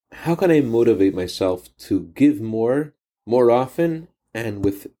How can I motivate myself to give more often, and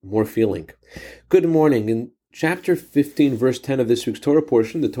with more feeling? Good morning. In chapter 15, verse 10 of this week's Torah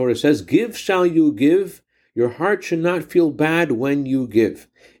portion, the Torah says, "Give shall you give. Your heart should not feel bad when you give."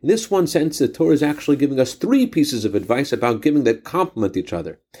 In this one sentence, the Torah is actually giving us three pieces of advice about giving that complement each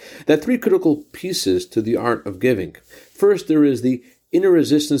other. There are three critical pieces to the art of giving. First, there is the inner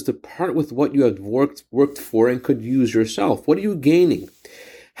resistance to part with what you have worked for and could use yourself. What are you gaining?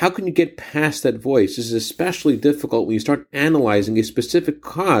 How can you get past that voice? This is especially difficult when you start analyzing a specific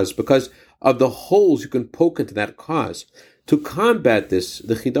cause because of the holes you can poke into that cause. To combat this,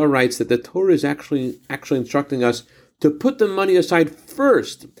 the Chidah writes that the Torah is actually instructing us to put the money aside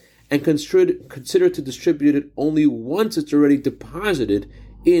first and consider to distribute it only once it's already deposited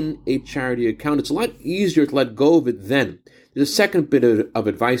in a charity account. It's a lot easier to let go of it then. There's a second bit of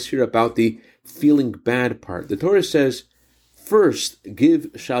advice here about the feeling bad part. The Torah says, first, give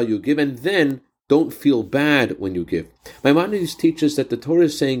shall you give, and then don't feel bad when you give. Maimonides teaches that the Torah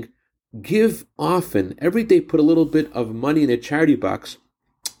is saying, give often. Every day put a little bit of money in a charity box,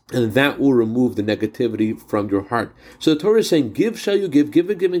 and that will remove the negativity from your heart. So the Torah is saying, give shall you give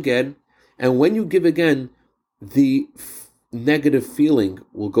again, and when you give again, the negative feeling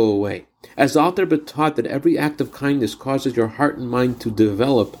will go away. As the Alter Rebbe taught that every act of kindness causes your heart and mind to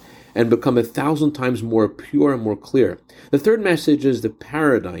develop and become 1,000 times more pure and more clear. The third message is the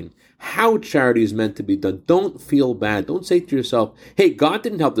paradigm, how charity is meant to be done. Don't feel bad. Don't say to yourself, hey, God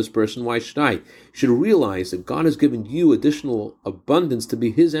didn't help this person, why should I? You should realize that God has given you additional abundance to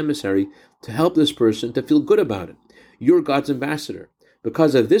be His emissary to help this person to feel good about it. You're God's ambassador.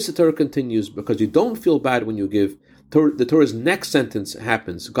 Because of this, the Torah continues, because you don't feel bad when you give, the Torah's next sentence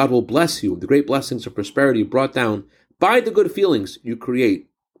happens. God will bless you with the great blessings of prosperity brought down by the good feelings you create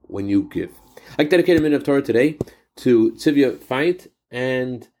when you give. I'd like to dedicate a minute of Torah today to Tzivya Fait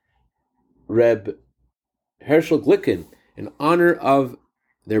and Reb Hershel Glicken in honor of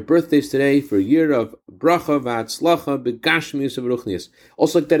their birthdays today for a year of bracha v'atzlacha b'gashmius v'ruchnius.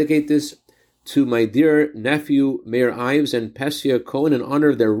 Also like to dedicate this to my dear nephew Meir Ives and Pesia Cohen in honor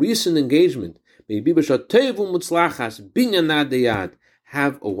of their recent engagement. May Bibashat Tevu Mutzlachas Binyan Nadeyad.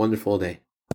 Have a wonderful day.